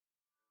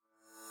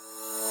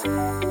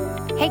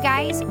Hey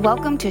guys,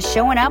 welcome to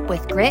Showing Up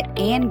with Grit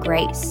and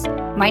Grace.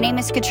 My name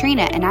is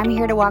Katrina, and I'm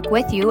here to walk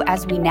with you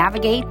as we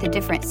navigate the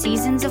different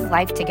seasons of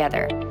life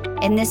together.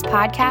 In this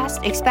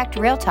podcast, expect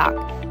real talk,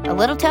 a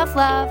little tough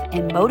love,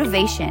 and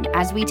motivation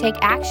as we take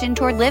action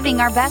toward living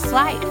our best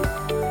life.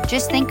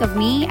 Just think of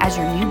me as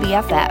your new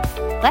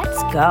BFF.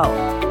 Let's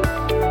go.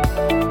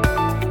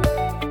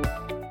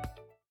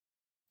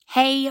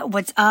 Hey,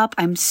 what's up?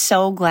 I'm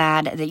so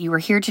glad that you were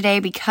here today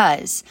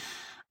because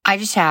I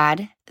just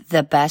had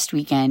the best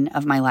weekend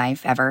of my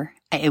life ever.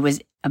 It was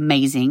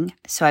amazing.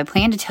 So I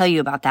plan to tell you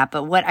about that.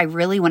 But what I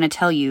really want to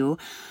tell you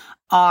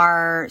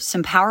are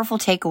some powerful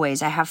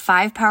takeaways. I have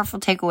 5 powerful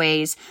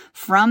takeaways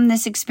from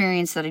this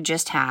experience that I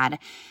just had.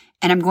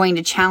 And I'm going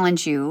to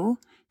challenge you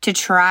to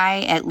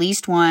try at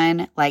least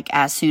one like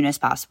as soon as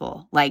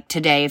possible, like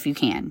today if you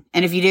can.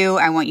 And if you do,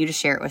 I want you to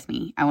share it with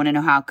me. I want to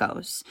know how it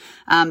goes.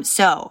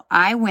 So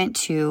I went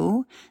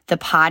to the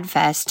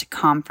PodFest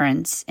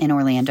conference in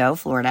Orlando,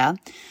 Florida.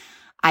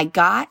 I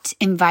got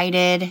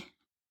invited.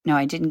 No,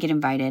 I didn't get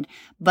invited.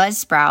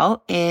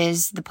 Buzzsprout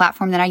is the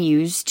platform that I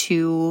use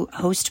to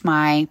host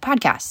my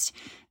podcast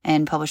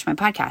and publish my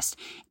podcast.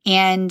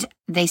 And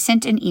they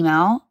sent an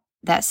email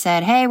that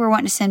said, hey, we're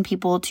wanting to send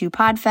people to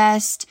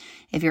PodFest.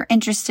 If you're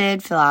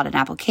interested, fill out an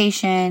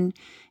application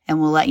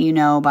and we'll let you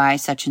know by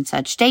such and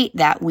such date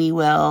that we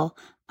will,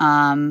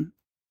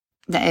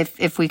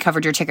 if we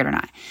covered your ticket or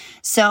not.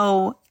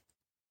 So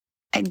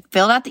I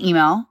filled out the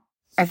email.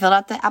 I filled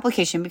out the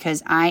application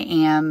because I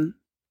am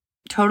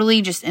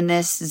totally just in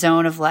this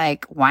zone of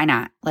like, why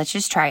not? Let's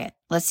just try it.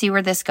 Let's see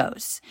where this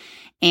goes.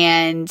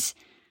 And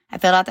I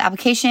filled out the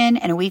application,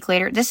 and a week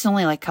later, this is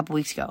only like a couple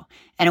weeks ago,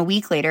 and a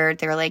week later,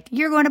 they were like,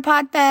 you're going to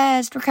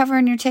PodFest, we're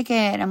covering your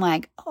ticket. I'm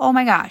like, oh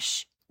my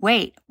gosh,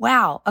 wait,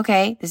 wow,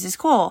 okay, this is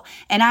cool.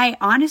 And I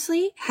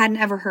honestly hadn't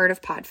ever heard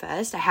of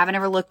PodFest. I haven't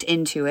ever looked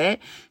into it,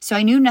 so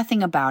I knew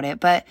nothing about it.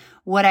 But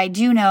what I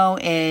do know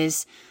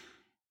is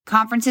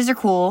conferences are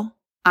cool.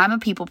 I'm a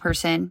people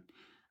person,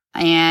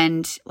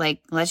 and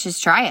like, let's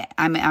just try it.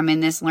 I'm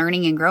in this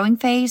learning and growing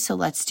phase, so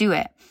let's do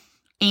it.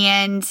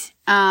 And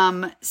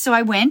so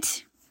I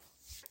went.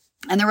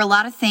 And there were a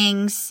lot of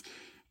things,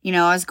 I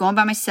was going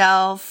by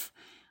myself,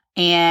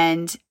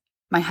 and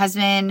my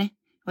husband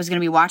was going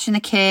to be watching the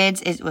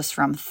kids. It was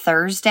from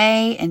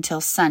Thursday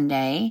until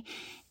Sunday,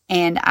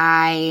 and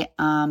I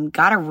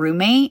got a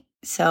roommate.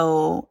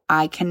 So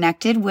I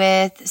connected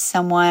with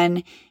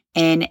someone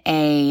in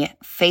a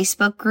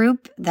Facebook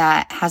group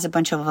that has a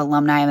bunch of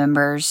alumni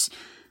members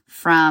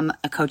from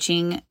a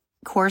coaching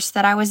course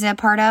that I was a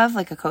part of,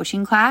 like a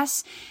coaching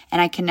class,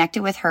 and I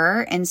connected with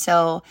her. And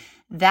so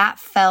that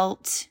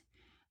felt...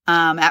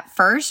 at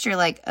first you're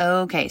like,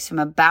 okay, so I'm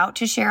about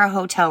to share a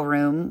hotel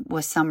room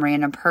with some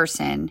random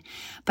person.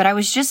 But I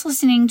was just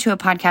listening to a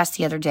podcast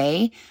the other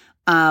day,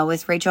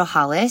 with Rachel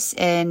Hollis,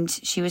 and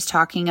she was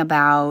talking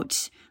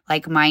about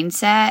like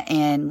mindset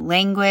and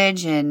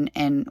language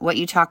and what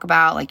you talk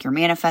about, like you're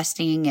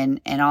manifesting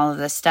and all of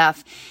this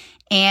stuff.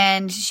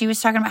 And she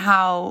was talking about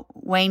how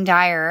Wayne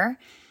Dyer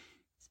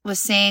was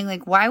saying,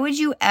 like, why would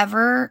you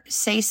ever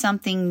say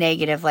something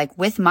negative, like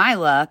with my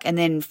luck, and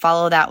then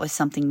follow that with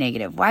something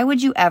negative? Why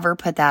would you ever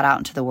put that out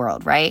into the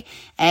world, right?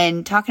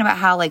 And talking about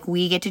how, like,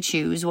 we get to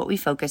choose what we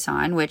focus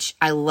on, which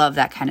I love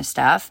that kind of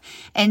stuff.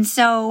 And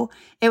so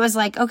it was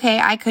like, okay,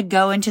 I could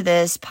go into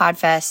this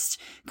PodFest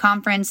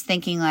conference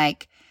thinking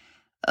like,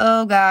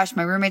 oh gosh,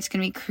 my roommate's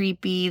going to be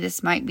creepy.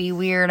 This might be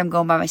weird. I'm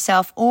going by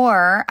myself.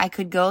 Or I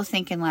could go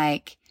thinking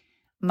like,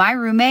 my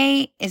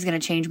roommate is going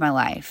to change my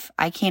life.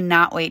 I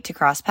cannot wait to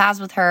cross paths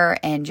with her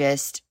and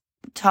just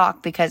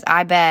talk, because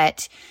I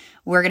bet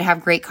we're going to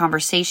have great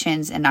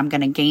conversations and I'm going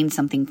to gain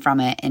something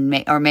from it,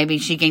 or maybe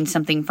she gains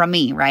something from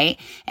me, right?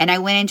 And I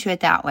went into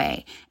it that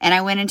way. And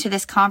I went into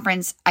this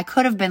conference. I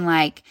could have been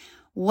like,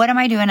 what am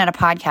I doing at a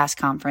podcast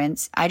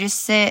conference? I just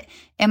sit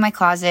in my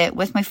closet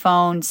with my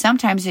phone.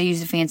 Sometimes I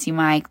use a fancy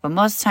mic, but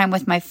most of the time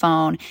with my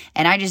phone.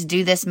 And I just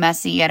do this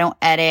messy. I don't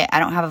edit. I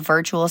don't have a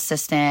virtual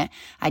assistant.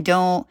 I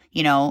don't,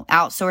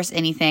 outsource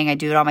anything. I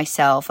do it all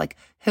myself. Like,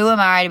 who am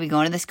I to be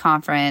going to this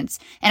conference?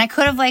 And I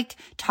could have like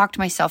talked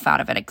myself out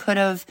of it. I could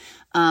have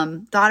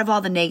thought of all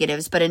the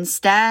negatives, but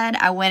instead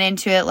I went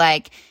into it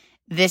like,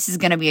 this is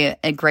going to be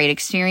a great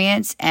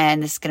experience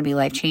and this is going to be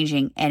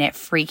life-changing, and it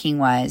freaking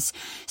was.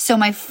 So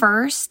my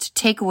first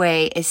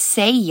takeaway is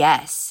say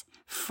yes.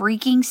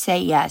 Freaking say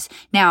yes.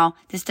 Now,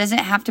 this doesn't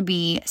have to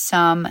be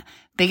some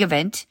big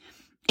event.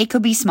 It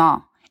could be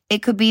small.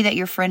 It could be that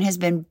your friend has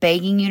been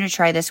begging you to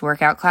try this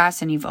workout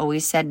class and you've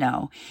always said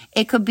no.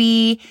 It could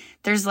be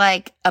there's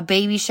like a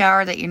baby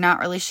shower that you're not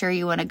really sure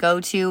you want to go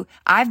to.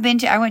 I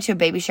went to a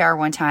baby shower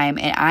one time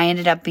and I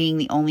ended up being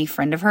the only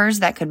friend of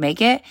hers that could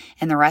make it,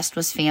 and the rest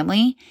was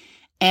family.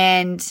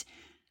 And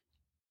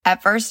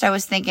at first I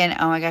was thinking,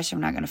 oh my gosh,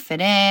 I'm not going to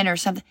fit in or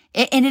something.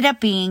 It ended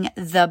up being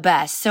the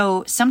best.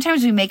 So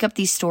sometimes we make up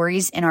these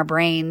stories in our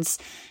brains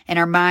and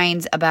our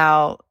minds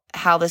about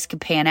how this could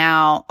pan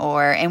out,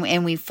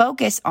 and we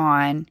focus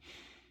on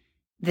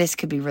this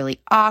could be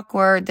really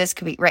awkward. This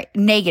could be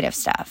negative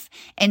stuff.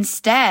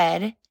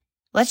 Instead,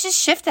 let's just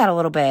shift that a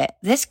little bit.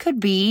 This could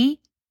be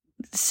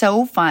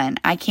so fun.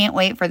 I can't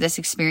wait for this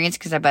experience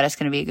because I bet it's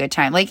going to be a good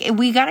time. Like,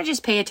 we got to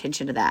just pay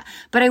attention to that.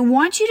 But I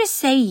want you to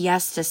say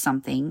yes to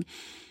something.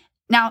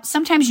 Now,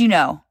 sometimes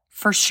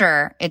for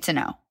sure it's a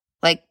no.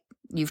 Like,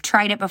 you've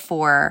tried it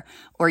before,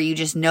 or you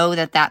just know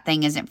that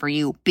thing isn't for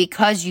you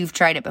because you've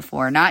tried it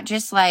before. Not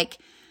just like,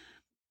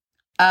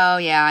 oh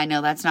yeah, I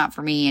know that's not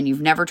for me, and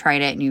you've never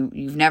tried it and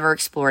you've never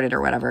explored it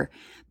or whatever.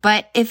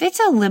 But if it's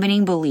a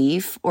limiting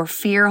belief or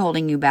fear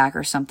holding you back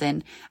or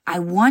something,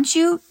 I'm going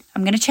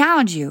to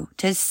challenge you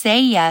to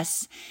say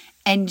yes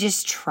and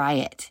just try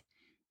it.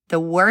 The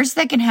worst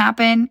that can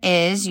happen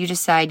is you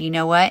decide, you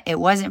know what, it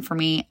wasn't for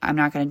me. I'm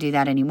not going to do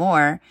that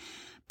anymore.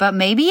 But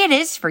maybe it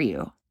is for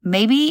you.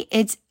 Maybe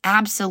it's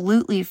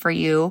absolutely for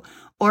you,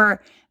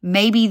 or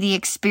maybe the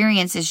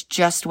experience is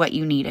just what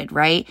you needed,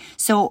 right?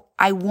 So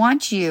I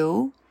want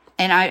you,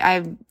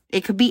 and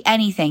it could be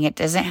anything. It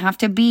doesn't have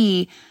to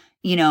be,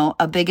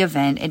 a big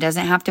event. It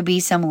doesn't have to be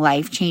some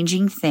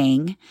life-changing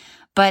thing.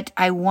 But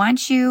I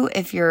want you,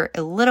 if you're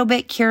a little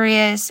bit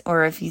curious,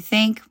 or if you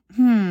think,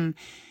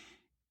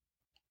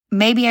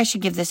 maybe I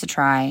should give this a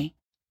try.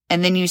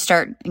 And then you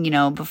start,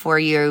 before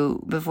you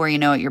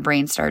know it, your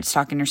brain starts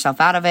talking yourself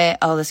out of it.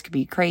 Oh, this could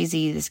be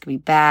crazy. This could be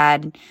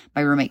bad.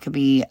 My roommate could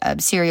be a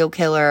serial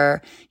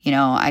killer.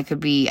 I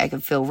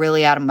could feel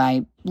really out of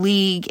my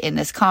league in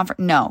this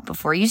conference. No,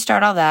 before you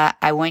start all that,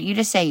 I want you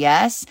to say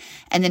yes.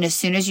 And then as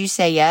soon as you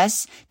say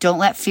yes, don't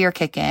let fear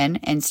kick in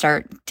and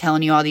start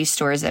telling you all these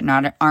stories that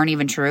aren't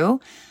even true.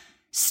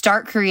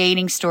 Start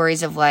creating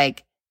stories of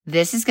like,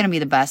 this is going to be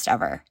the best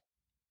ever.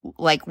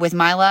 Like, with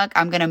my luck,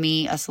 I'm going to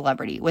meet a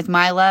celebrity. With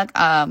my luck,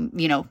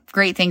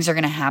 great things are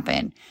going to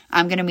happen.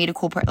 I'm going to meet a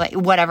cool person, like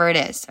whatever it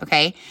is.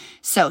 Okay.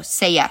 So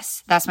say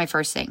yes. That's my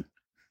first thing.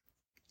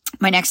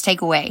 My next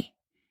takeaway,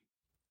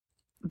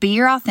 be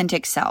your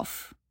authentic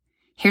self.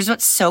 Here's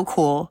what's so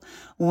cool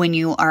when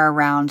you are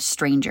around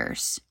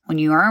strangers. When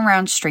you are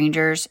around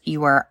strangers,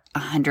 you are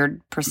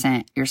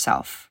 100%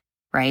 yourself,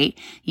 right?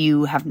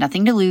 You have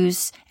nothing to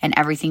lose and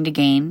everything to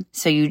gain.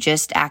 So you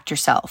just act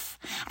yourself.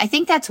 I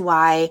think that's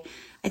why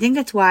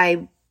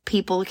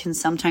people can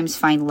sometimes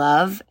find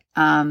love,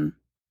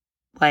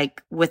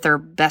 like with their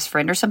best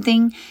friend or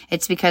something.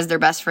 It's because their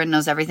best friend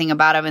knows everything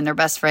about them, and their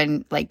best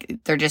friend, like,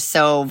 they're just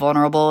so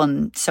vulnerable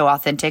and so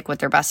authentic with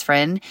their best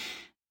friend.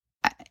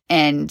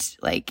 And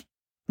like,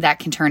 that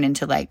can turn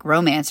into like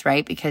romance,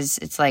 right? Because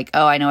it's like,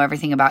 oh, I know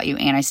everything about you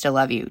and I still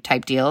love you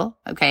type deal.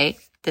 Okay.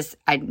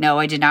 I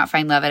did not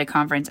find love at a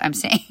conference. I'm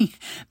saying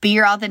be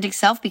your authentic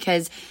self,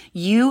 because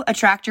you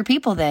attract your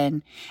people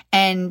then.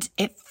 And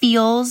it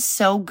feels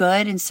so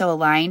good and so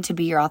aligned to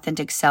be your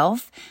authentic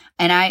self.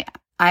 And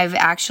I've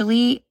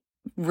actually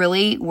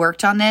really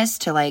worked on this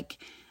to like,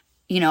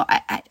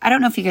 I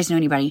don't know if you guys know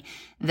anybody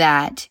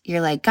that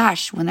you're like,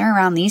 gosh, when they're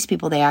around these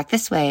people, they act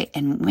this way.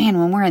 And man,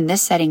 when we're in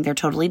this setting, they're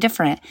totally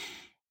different.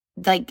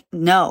 Like,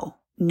 no,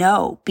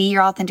 be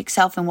your authentic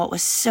self. And what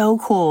was so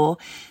cool,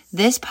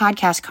 this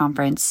podcast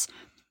conference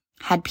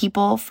had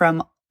people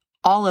from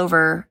all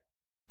over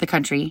the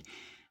country,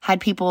 had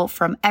people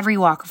from every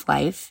walk of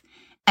life.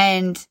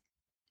 And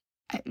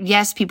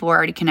yes, people were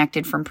already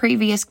connected from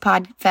previous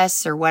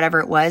podfests or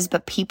whatever it was,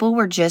 but people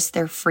were just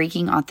their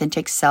freaking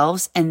authentic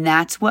selves. And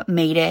that's what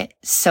made it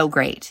so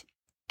great.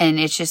 And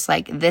it's just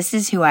like, this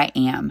is who I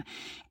am.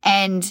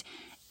 And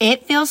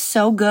it feels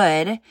so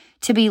good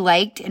to be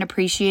liked and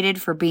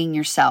appreciated for being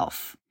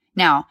yourself.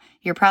 Now,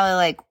 you're probably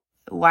like,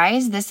 why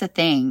is this a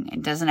thing?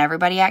 Doesn't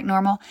everybody act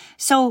normal?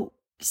 So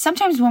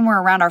sometimes when we're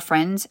around our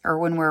friends or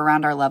when we're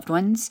around our loved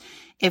ones,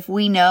 if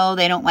we know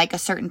they don't like a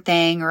certain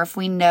thing, or if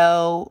we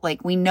know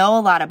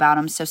a lot about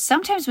them, so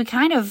sometimes we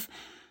kind of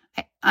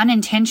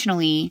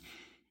unintentionally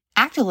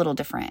act a little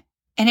different.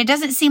 And it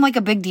doesn't seem like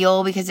a big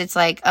deal because it's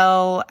like,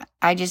 oh,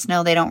 I just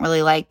know they don't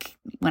really like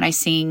when I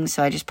sing,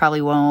 so I just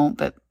probably won't.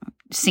 But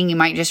singing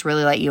might just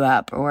really light you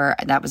up, or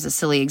that was a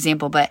silly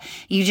example, but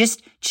you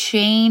just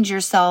change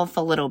yourself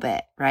a little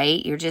bit,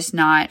 right? You're just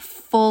not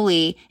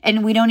fully, and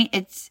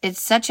it's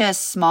such a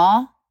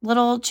small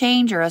little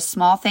change, or a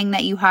small thing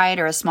that you hide,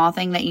 or a small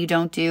thing that you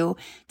don't do,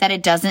 that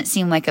it doesn't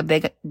seem like a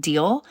big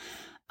deal.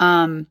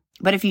 But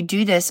if you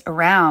do this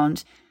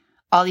around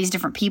all these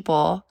different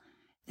people,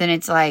 then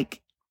it's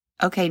like,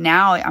 okay,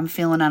 now I'm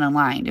feeling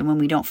unaligned. And when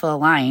we don't feel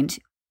aligned,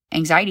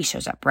 anxiety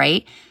shows up,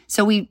 right?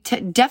 So we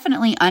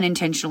definitely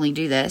unintentionally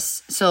do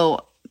this.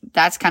 So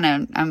that's kind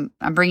of,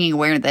 I'm bringing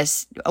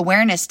awareness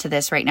to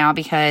this right now,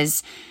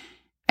 because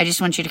I just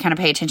want you to kind of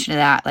pay attention to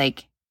that.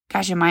 Like,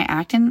 gosh, am I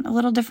acting a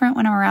little different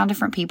when I'm around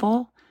different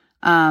people?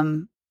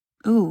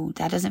 Ooh,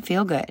 that doesn't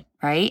feel good,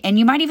 right? And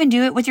you might even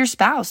do it with your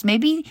spouse.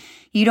 Maybe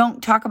you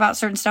don't talk about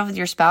certain stuff with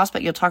your spouse,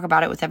 but you'll talk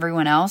about it with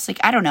everyone else. Like,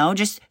 I don't know,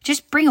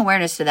 just bring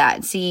awareness to that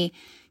and see,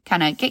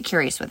 kind of get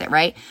curious with it,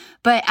 right?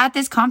 But at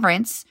this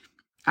conference,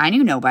 I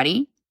knew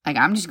nobody. Like,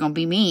 I'm just going to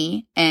be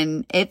me,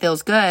 and it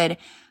feels good.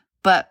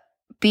 But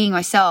being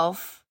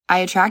myself, I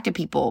attracted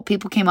people.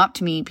 People came up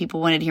to me.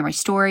 People wanted to hear my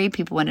story.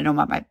 People wanted to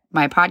know about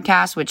my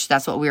podcast, which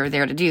that's what we were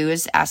there to do,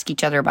 is ask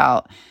each other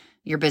about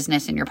your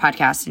business and your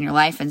podcast and your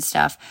life and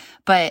stuff.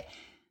 But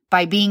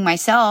by being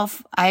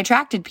myself, I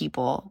attracted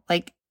people.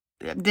 Like,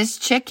 this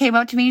chick came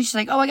up to me and she's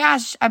like, oh my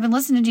gosh, I've been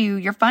listening to you.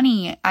 You're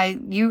funny.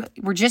 You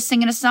were just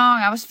singing a song.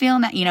 I was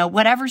feeling that,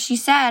 whatever she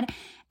said.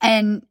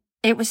 And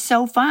it was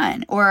so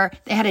fun. Or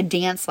they had a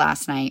dance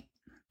last night.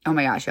 Oh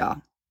my gosh,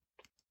 y'all.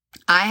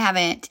 I've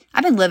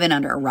been living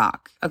under a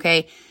rock.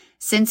 Okay.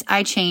 Since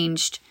I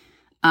changed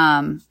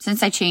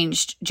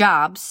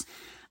jobs,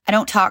 I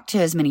don't talk to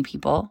as many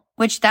people,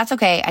 which that's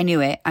okay. I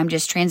knew it. I'm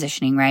just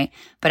transitioning, right?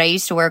 But I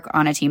used to work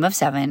on a team of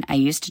 7. I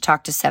used to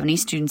talk to 70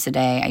 students a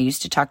day. I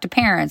used to talk to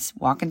parents.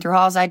 Walking through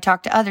halls, I'd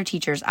talk to other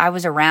teachers. I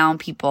was around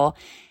people,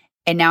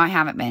 and now I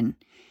haven't been.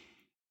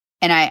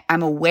 And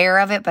I'm aware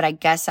of it, but I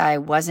guess I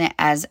wasn't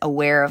as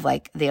aware of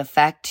like the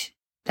effect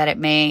that it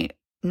maybe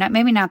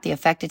not the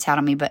effect it's had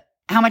on me, but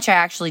how much I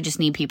actually just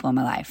need people in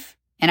my life.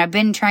 And I've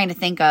been trying to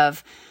think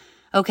of,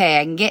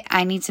 okay,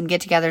 I need some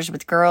get-togethers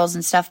with girls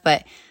and stuff,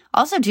 but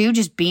also too,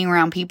 just being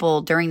around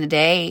people during the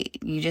day,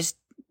 you just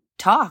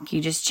talk, you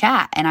just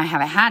chat. And I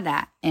haven't had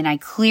that. And I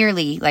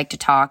clearly like to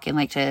talk and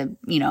like to,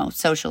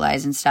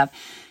 socialize and stuff.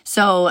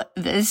 So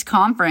this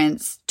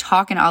conference,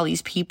 talking to all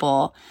these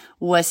people,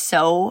 was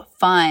so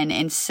fun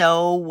and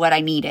so what I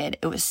needed.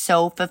 It was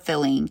so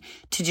fulfilling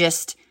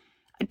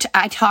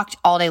I talked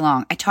all day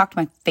long. I talked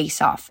my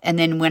face off. And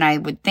then when I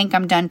would think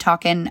I'm done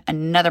talking,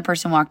 another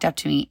person walked up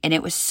to me, and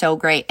it was so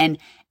great. And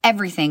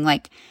everything,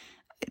 like,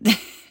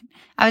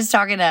 I was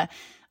talking to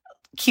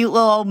cute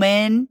little old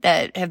men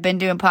that have been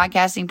doing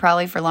podcasting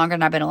probably for longer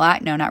than I've been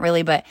alive. No, not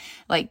really, but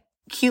like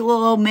cute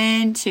little old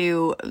men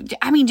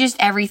just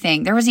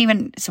everything. There was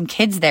even some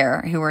kids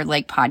there who were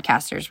like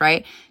podcasters,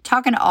 right?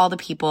 Talking to all the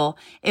people.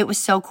 It was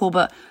so cool.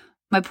 But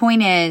my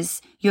point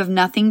is, you have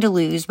nothing to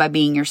lose by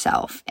being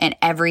yourself and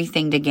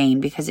everything to gain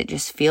because it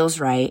just feels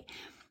right.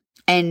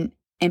 And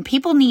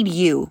people need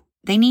you.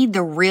 They need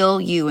the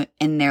real you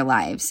in their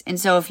lives. And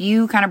so if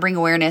you kind of bring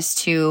awareness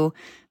to,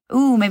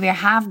 maybe I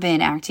have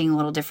been acting a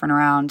little different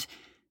around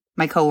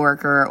my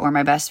coworker or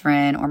my best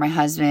friend or my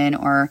husband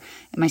or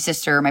my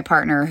sister or my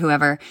partner or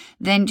whoever,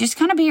 then just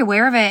kind of be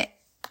aware of it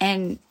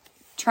and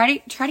try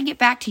to get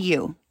back to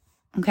you.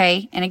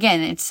 Okay. And again,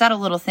 it's subtle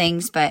little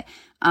things, but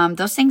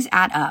those things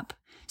add up.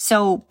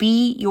 So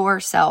be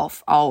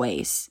yourself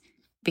always,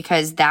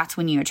 because that's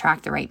when you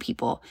attract the right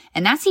people.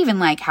 And that's even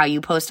like how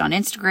you post on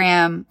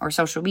Instagram or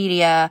social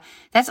media.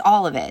 That's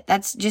all of it.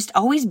 That's just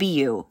always be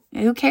you.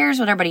 Who cares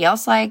what everybody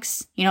else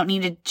likes? You don't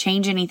need to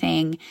change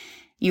anything.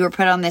 You were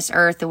put on this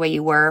earth the way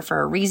you were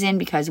for a reason,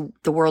 because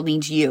the world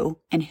needs you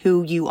and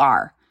who you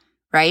are,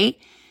 right?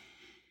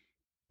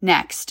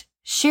 Next.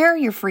 Share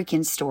your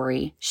freaking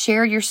story.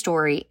 Share your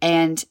story.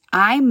 And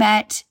I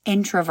met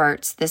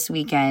introverts this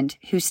weekend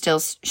who still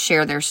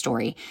share their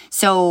story.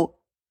 So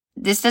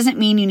this doesn't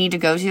mean you need to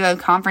go to a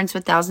conference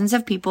with thousands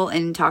of people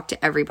and talk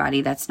to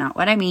everybody. That's not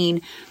what I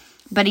mean.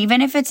 But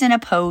even if it's in a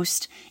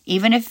post,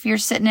 even if you're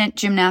sitting at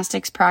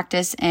gymnastics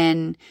practice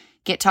and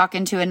get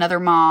talking to another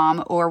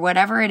mom or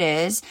whatever it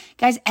is,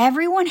 guys,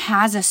 everyone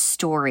has a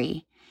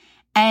story.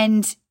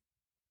 And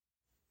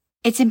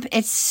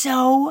it's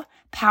so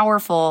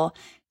powerful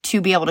to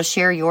be able to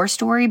share your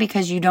story,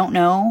 because you don't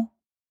know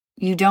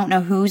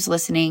who's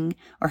listening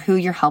or who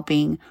you're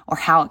helping or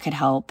how it could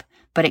help,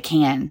 but it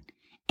can.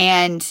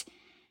 And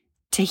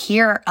to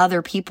hear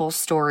other people's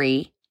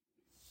story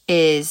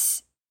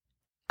is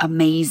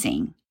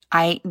amazing.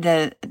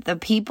 The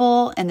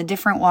people and the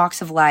different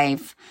walks of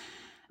life,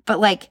 but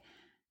like,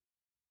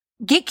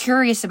 get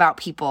curious about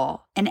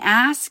people and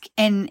ask.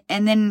 And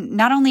then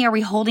not only are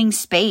we holding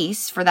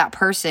space for that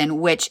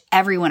person, which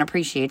everyone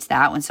appreciates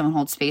that when someone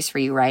holds space for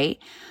you, right?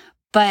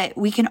 But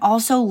we can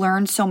also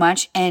learn so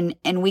much and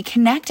we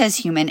connect as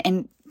human,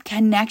 and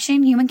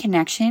human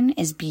connection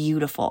is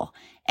beautiful,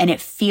 and it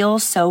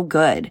feels so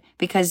good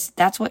because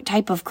that's what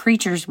type of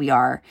creatures we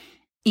are.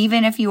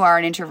 Even if you are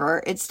an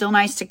introvert, it's still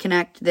nice to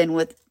connect then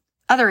with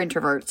other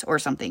introverts or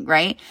something,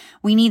 right?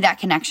 We need that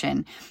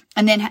connection.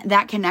 And then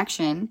that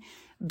connection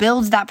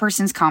builds that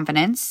person's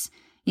confidence.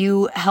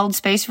 You held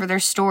space for their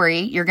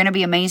story. You're going to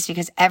be amazed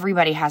because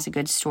everybody has a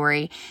good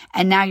story.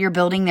 And now you're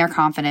building their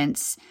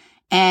confidence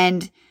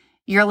and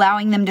you're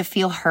allowing them to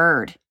feel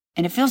heard.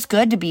 And it feels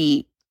good to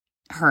be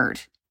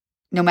heard,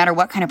 no matter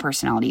what kind of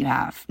personality you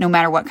have, no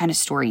matter what kind of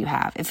story you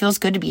have. It feels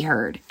good to be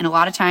heard. And a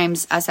lot of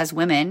times us as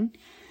women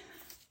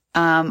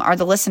are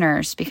the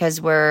listeners,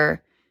 because we're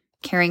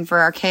caring for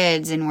our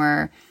kids and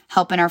we're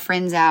helping our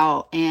friends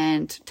out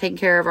and taking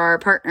care of our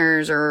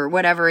partners or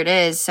whatever it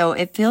is. So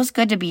it feels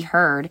good to be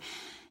heard.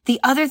 The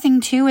other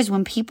thing too is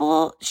when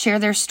people share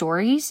their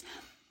stories,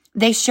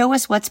 they show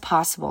us what's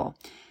possible.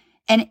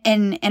 And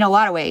in a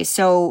lot of ways.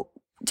 So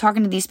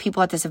talking to these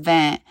people at this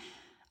event,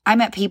 I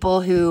met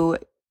people who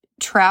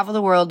travel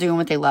the world doing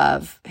what they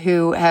love,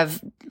 who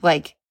have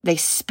they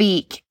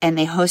speak and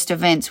they host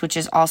events, which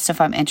is all stuff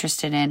I'm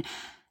interested in.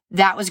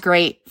 That was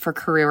great for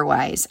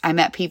career-wise. I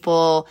met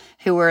people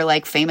who were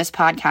like famous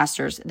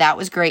podcasters. That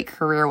was great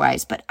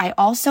career-wise. But I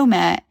also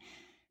met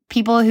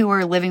people who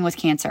were living with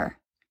cancer,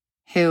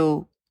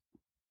 who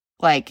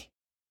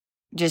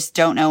just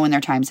don't know when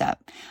their time's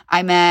up.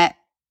 I met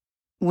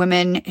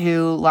women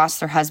who lost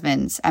their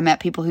husbands. I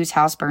met people whose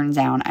house burns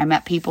down. I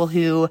met people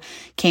who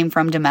came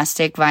from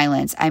domestic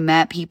violence. I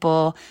met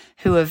people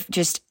who have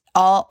just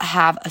all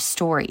have a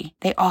story.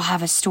 They all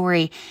have a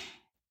story.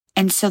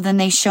 And so then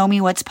they show me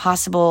what's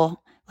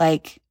possible,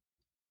 like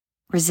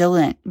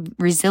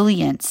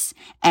resilience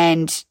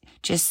and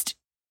just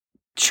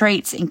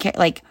traits and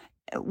like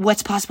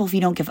what's possible if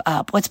you don't give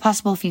up, what's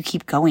possible if you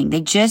keep going.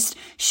 They just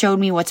showed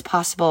me what's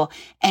possible.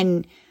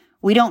 And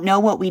we don't know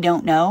what we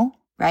don't know,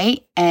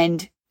 right?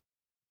 And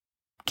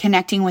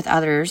connecting with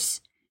others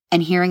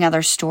and hearing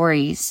other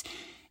stories,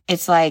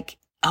 it's like,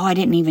 oh, I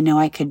didn't even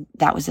know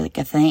that was like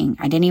a thing.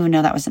 I didn't even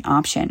know that was an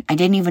option. I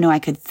didn't even know I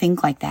could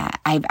think like that.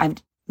 I've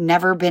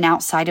never been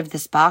outside of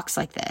this box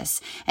like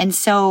this. And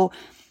so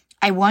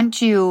I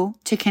want you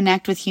to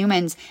connect with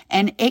humans,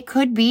 and it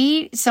could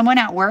be someone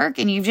at work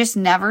and you've just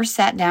never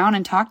sat down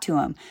and talked to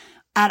them.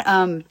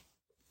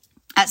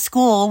 At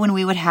school, when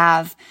we would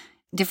have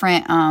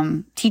different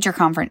teacher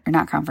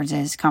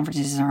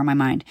conferences are on my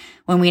mind.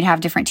 When we'd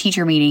have different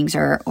teacher meetings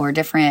or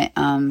different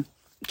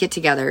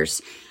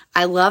get-togethers,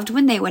 I loved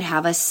when they would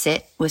have us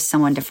sit with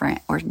someone different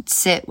or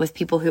sit with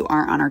people who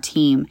aren't on our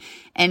team.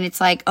 And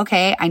it's like,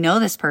 okay, I know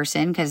this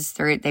person because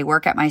they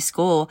work at my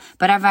school,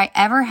 but have I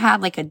ever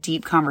had like a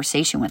deep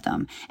conversation with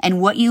them? And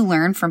what you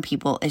learn from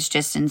people is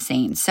just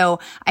insane. So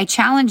I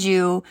challenge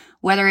you,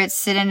 whether it's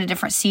sit in a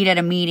different seat at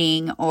a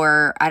meeting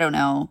or, I don't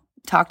know,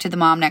 talk to the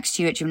mom next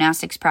to you at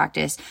gymnastics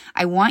practice.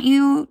 I want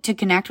you to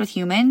connect with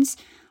humans,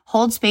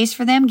 hold space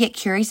for them, get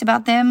curious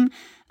about them,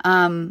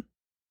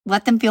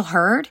 let them feel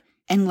heard,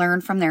 and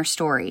learn from their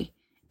story.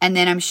 And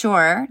then I'm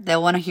sure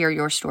they'll want to hear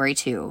your story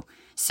too.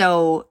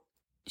 So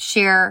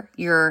share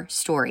your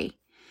story.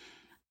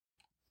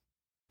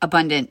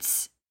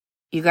 Abundance.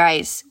 You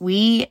guys,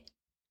 we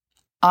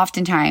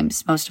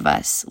oftentimes, most of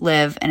us,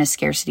 live in a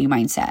scarcity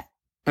mindset.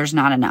 There's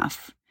not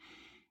enough.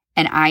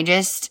 And I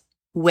just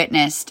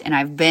witnessed, and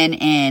I've been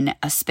in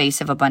a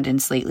space of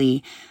abundance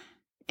lately,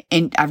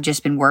 and I've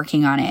just been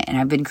working on it, and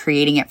I've been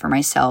creating it for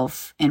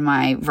myself in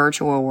my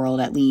virtual world,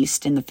 at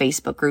least in the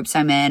Facebook groups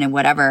I'm in and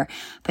whatever.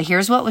 But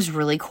here's what was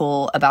really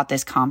cool about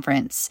this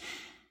conference.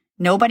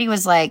 Nobody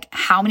was like,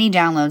 how many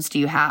downloads do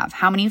you have?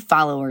 How many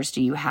followers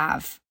do you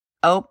have?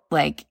 Oh,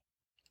 like,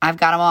 I've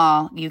got them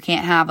all. You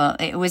can't have them.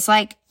 It was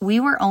like we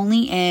were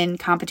only in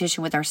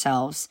competition with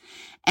ourselves,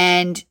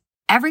 and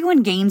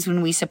everyone gains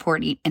when we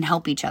support and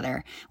help each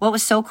other. What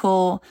was so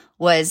cool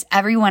was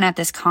everyone at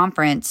this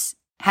conference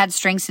had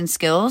strengths and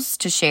skills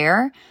to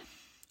share,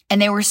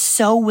 and they were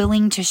so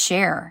willing to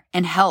share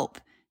and help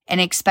and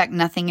expect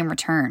nothing in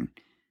return.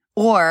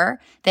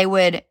 Or they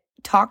would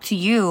talk to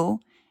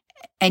you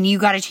and you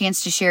got a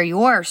chance to share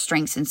your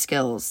strengths and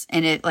skills.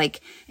 And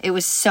it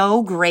was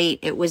so great.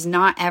 It was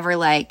not ever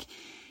like,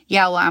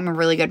 yeah, well, I'm a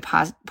really good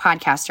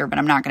podcaster, but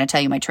I'm not going to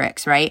tell you my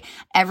tricks, right?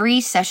 Every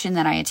session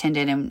that I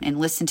attended and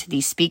listened to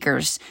these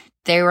speakers,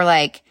 they were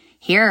like,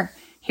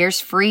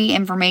 here's free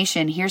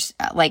information. Here's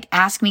like,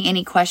 ask me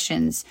any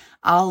questions.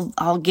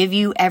 I'll give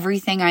you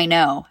everything I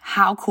know.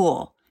 How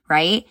cool,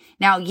 right?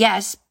 Now,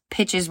 yes,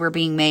 pitches were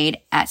being made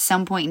at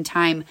some point in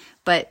time,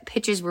 but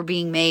pitches were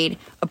being made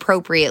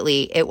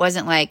appropriately. It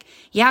wasn't like,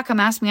 yeah, come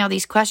ask me all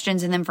these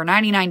questions, and then for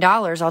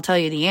 $99, I'll tell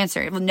you the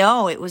answer.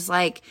 No, it was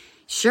like,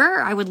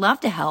 sure, I would love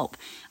to help.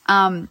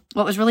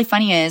 What was really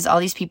funny is all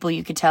these people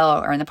you could tell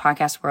are in the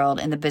podcast world,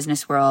 in the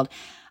business world.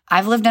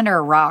 I've lived under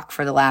a rock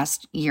for the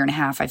last year and a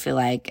half, I feel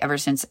like. Ever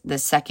since the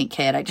second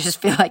kid, I just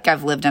feel like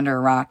I've lived under a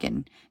rock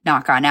and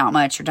not gotten out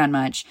much or done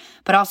much.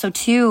 But also,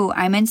 too,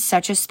 I'm in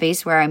such a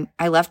space where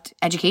I left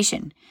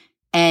education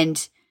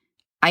and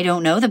I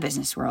don't know the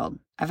business world.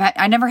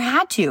 I never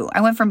had to. I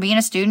went from being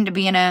a student to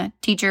being a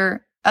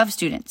teacher of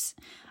students.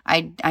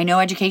 I know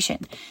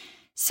education.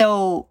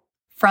 So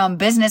from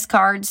business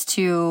cards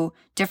to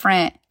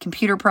different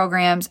computer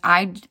programs,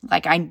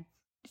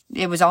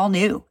 it was all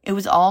new. It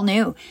was all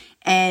new.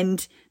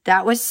 And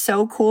that was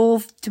so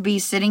cool to be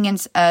sitting in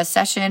a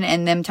session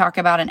and them talk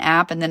about an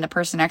app. And then the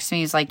person next to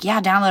me is like,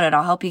 yeah, download it.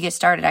 I'll help you get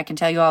started. I can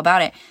tell you all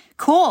about it.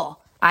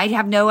 Cool. I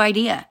have no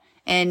idea.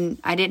 And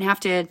I didn't have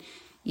to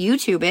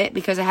YouTube it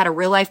because I had a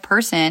real life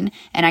person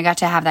and I got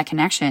to have that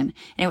connection.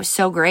 And it was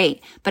so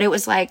great. But it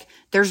was like,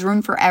 there's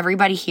room for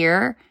everybody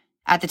here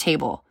at the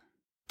table.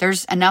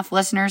 There's enough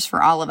listeners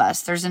for all of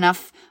us. There's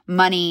enough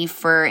money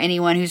for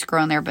anyone who's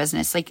grown their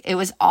business. Like, it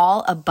was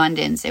all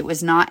abundance. It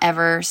was not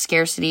ever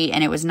scarcity,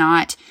 and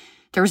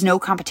there was no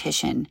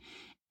competition,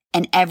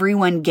 and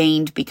everyone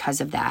gained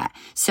because of that.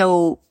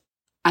 So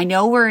I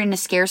know we're in a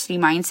scarcity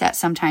mindset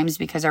sometimes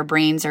because our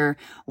brains are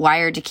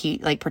wired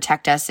to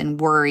protect us and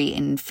worry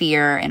and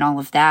fear and all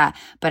of that.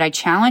 But I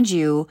challenge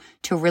you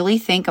to really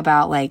think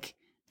about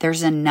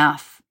there's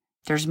enough.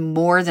 There's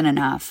more than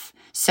enough.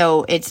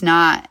 So it's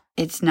not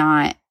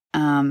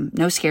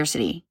no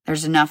scarcity.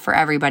 There's enough for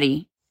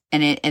everybody,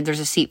 and there's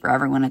a seat for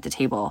everyone at the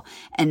table.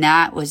 And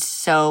that was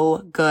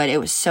so good. It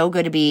was so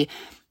good to be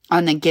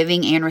on the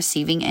giving and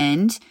receiving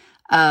end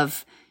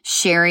of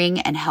sharing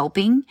and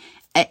helping.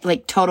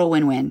 Total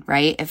win-win,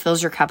 right? It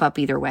fills your cup up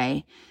either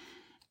way.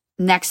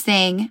 Next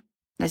thing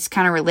this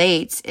kind of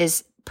relates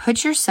is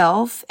put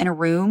yourself in a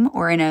room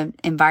or in an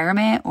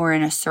environment or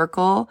in a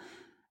circle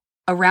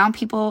around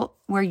people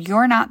where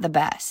you're not the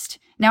best.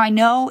 Now, I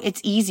know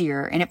it's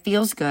easier and it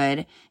feels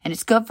good and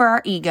it's good for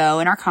our ego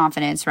and our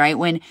confidence, right?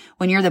 When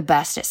you're the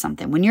best at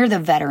something, when you're the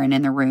veteran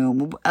in the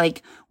room,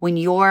 like when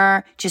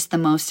you're just the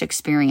most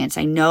experienced.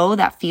 I know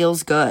that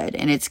feels good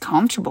and it's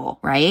comfortable,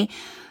 right?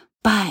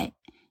 But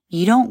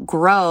you don't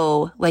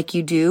grow like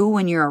you do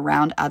when you're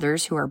around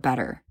others who are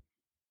better.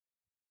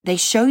 They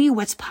show you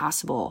what's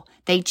possible.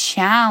 They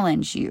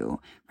challenge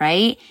you,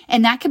 right?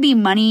 And that could be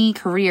money,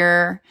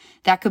 career.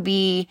 That could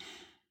be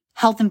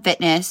health and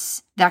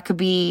fitness. That could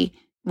be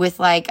with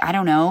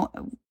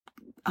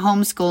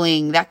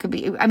homeschooling. That could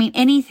be,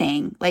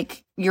 anything,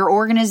 like your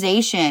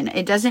organization.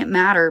 It doesn't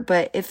matter.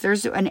 But if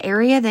there's an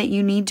area that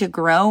you need to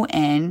grow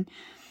in,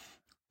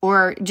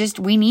 or just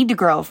we need to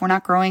grow. If we're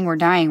not growing, we're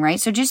dying, right?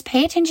 So just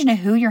pay attention to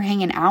who you're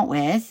hanging out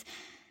with.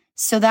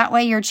 So that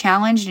way you're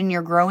challenged and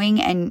you're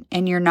growing and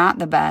you're not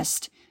the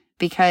best,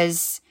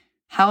 because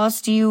how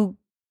else do you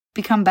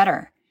become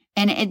better?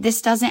 And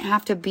this doesn't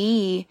have to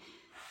be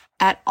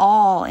at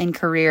all in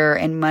career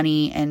and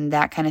money and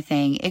that kind of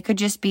thing. It could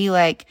just be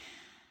like,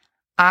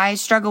 I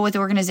struggle with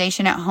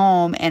organization at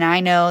home and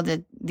I know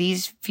that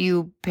these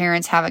few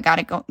parents have it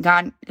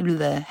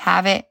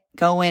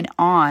going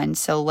on.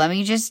 So let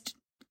me just,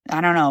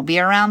 be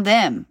around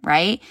them,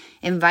 right?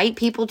 Invite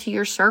people to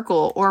your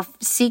circle or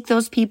seek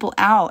those people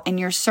out. And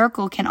your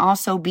circle can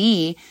also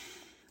be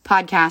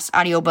podcasts,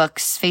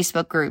 audiobooks,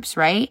 Facebook groups,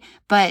 right?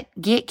 But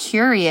get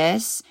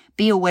curious,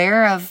 be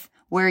aware of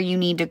where you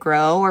need to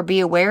grow, or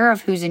be aware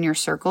of who's in your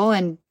circle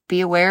and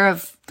be aware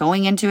of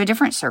going into a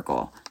different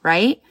circle,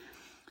 right?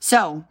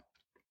 So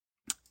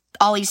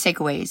all these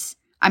takeaways,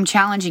 I'm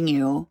challenging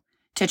you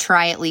to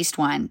try at least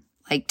one,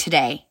 like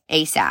today,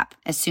 ASAP,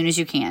 as soon as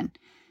you can.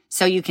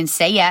 So you can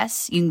say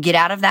yes, you can get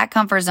out of that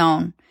comfort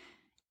zone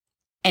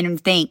and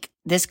think,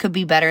 this could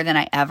be better than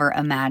I ever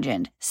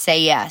imagined.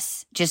 Say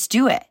yes, just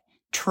do it,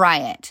 try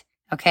it,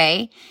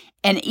 okay?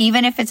 And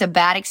even if it's a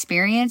bad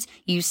experience,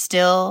 you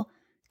still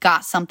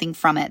got something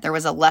from it. There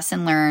was a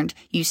lesson learned.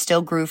 You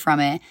still grew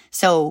from it.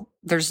 So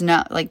there's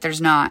not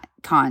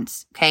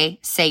cons. Okay.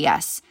 Say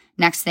yes.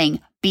 Next thing,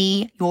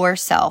 be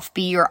yourself,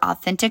 be your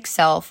authentic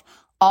self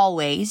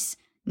always.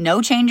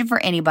 No change for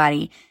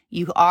anybody.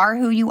 You are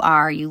who you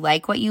are. You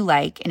like what you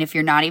like. And if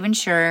you're not even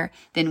sure,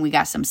 then we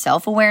got some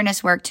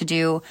self-awareness work to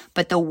do,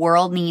 but the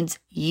world needs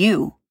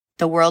you.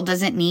 The world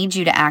doesn't need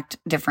you to act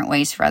different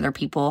ways for other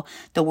people.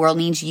 The world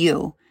needs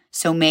you.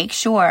 So make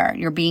sure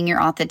you're being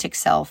your authentic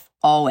self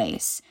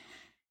always.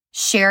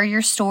 Share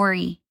your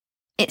story.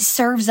 It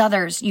serves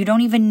others. You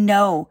don't even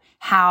know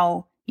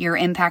how you're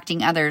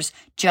impacting others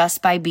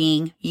just by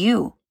being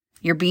you.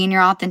 You're being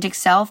your authentic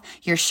self.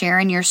 You're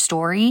sharing your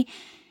story.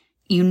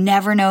 You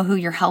never know who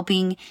you're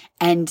helping,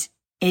 and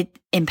it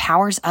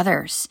empowers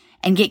others.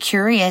 And get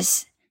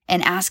curious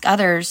and ask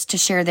others to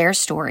share their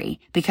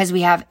story, because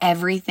we have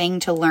everything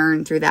to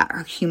learn through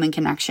that human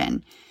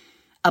connection.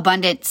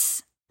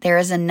 Abundance. There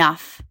is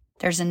enough.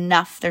 There's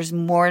enough. There's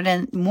more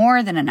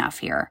than enough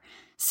here.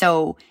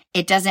 So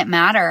it doesn't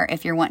matter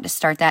if you're wanting to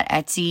start that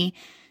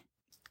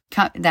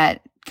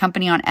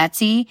company on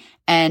Etsy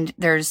and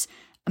there's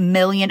a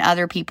million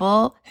other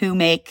people who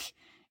make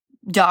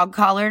dog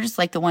collars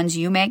like the ones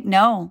you make.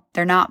 No,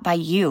 they're not by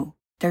you.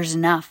 There's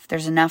enough.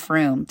 There's enough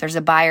room. There's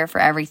a buyer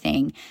for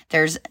everything.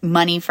 There's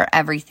money for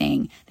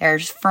everything.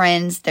 There's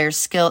friends. There's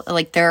skill.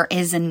 Like there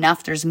is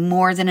enough. There's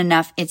more than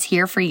enough. It's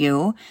here for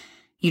you.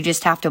 You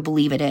just have to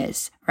believe it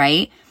is,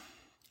 right?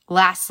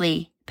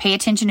 Lastly, pay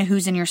attention to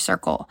who's in your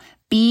circle.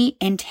 Be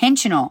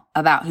intentional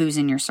about who's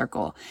in your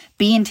circle.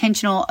 Be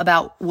intentional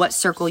about what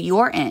circle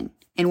you're in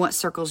and what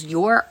circles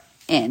you're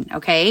in,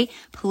 okay?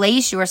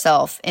 Place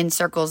yourself in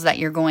circles that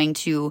you're going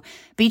to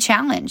be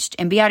challenged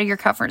and be out of your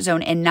comfort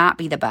zone and not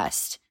be the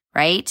best,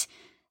 right?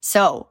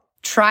 So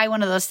try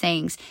one of those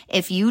things.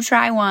 If you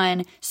try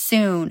one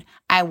soon,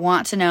 I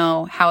want to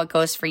know how it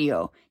goes for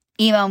you.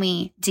 Email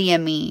me,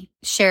 DM me,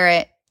 share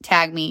it,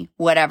 tag me,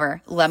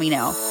 whatever. Let me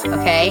know,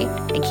 okay?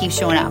 And keep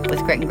showing up with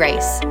grit and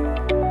grace.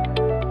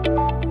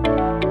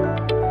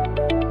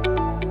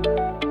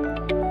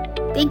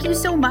 Thank you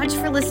so much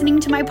for listening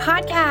to my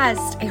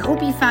podcast. I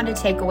hope you found a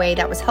takeaway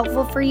that was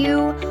helpful for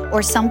you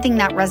or something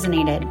that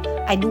resonated.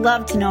 I'd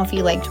love to know if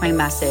you liked my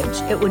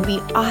message. It would be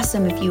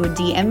awesome if you would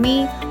DM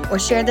me or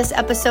share this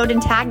episode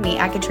and tag me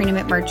at Katrina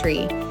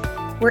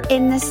McMurtry. We're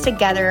in this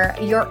together.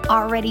 You're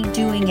already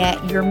doing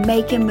it. You're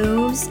making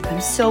moves.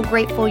 I'm so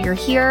grateful you're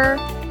here.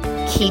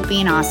 Keep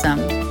being awesome.